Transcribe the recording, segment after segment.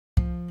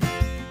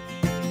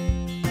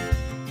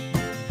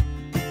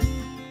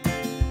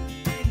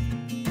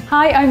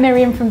Hi, I'm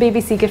Miriam from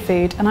BBC Good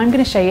Food and I'm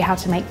going to show you how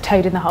to make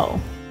toad in the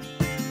hole.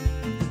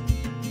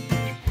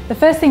 The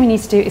first thing we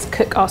need to do is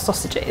cook our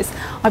sausages.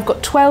 I've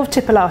got 12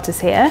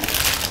 chipolatas here.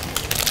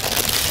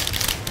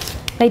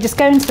 They just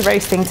go into the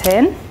roasting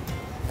tin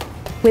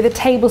with a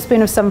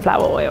tablespoon of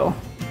sunflower oil.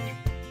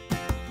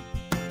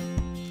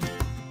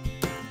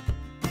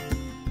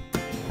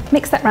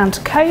 Mix that round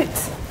to coat.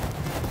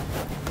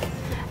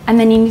 And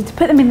then you need to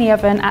put them in the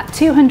oven at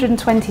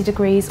 220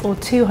 degrees or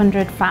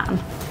 200 fan.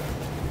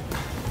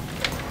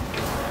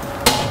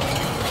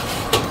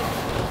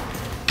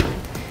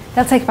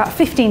 They'll take about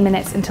 15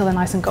 minutes until they're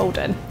nice and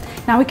golden.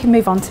 Now we can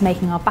move on to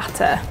making our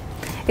batter.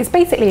 It's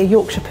basically a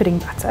Yorkshire pudding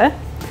batter.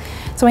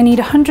 So I need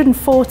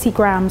 140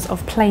 grams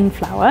of plain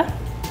flour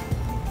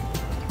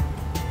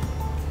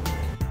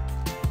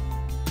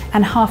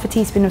and half a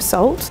teaspoon of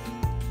salt.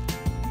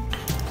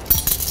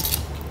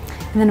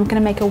 And then I'm going to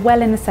make a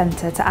well in the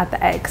centre to add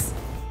the eggs.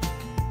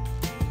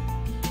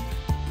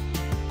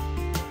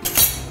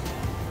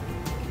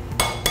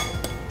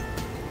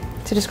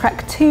 So just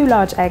crack 2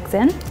 large eggs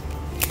in.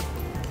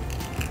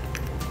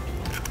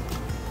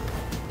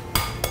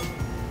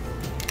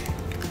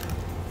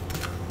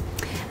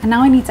 And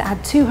now I need to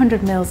add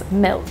 200 ml of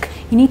milk.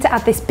 You need to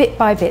add this bit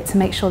by bit to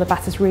make sure the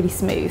batter's really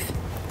smooth.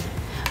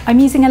 I'm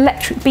using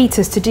electric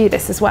beaters to do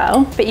this as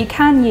well, but you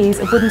can use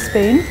a wooden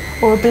spoon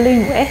or a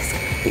balloon whisk,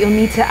 but you'll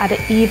need to add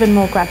it even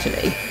more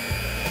gradually.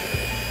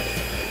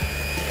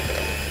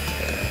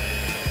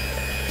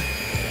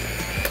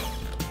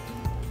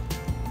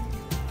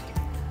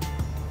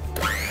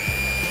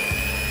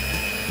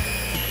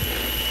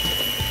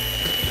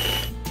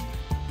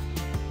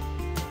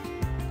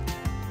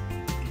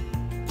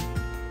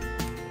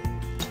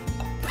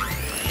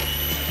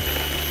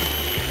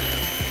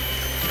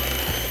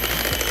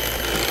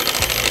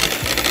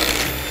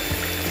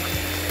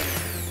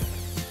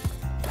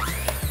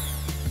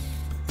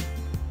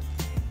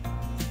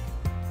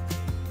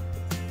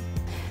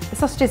 The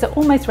sausages are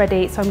almost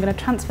ready, so I'm going to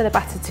transfer the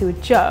batter to a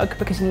jug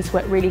because you need to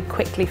work really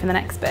quickly for the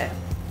next bit.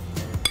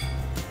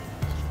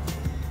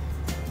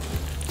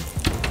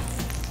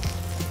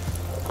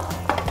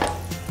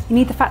 You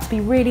need the fat to be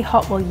really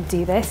hot while you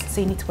do this,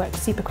 so you need to work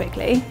super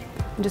quickly.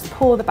 And just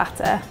pour the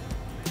batter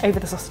over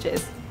the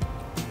sausages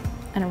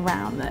and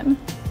around them.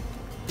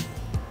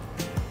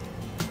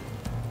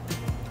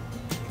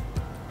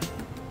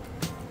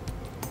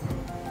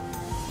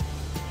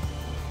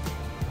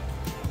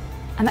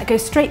 And that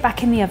goes straight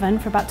back in the oven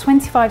for about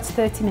 25 to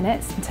 30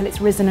 minutes until it's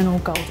risen and all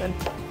golden.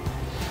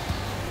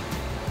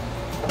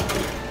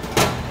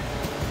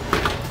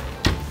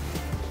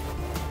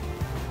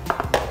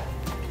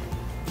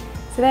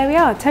 So there we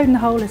are, toad in the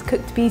hole is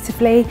cooked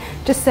beautifully.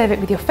 Just serve it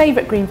with your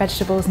favourite green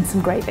vegetables and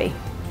some gravy.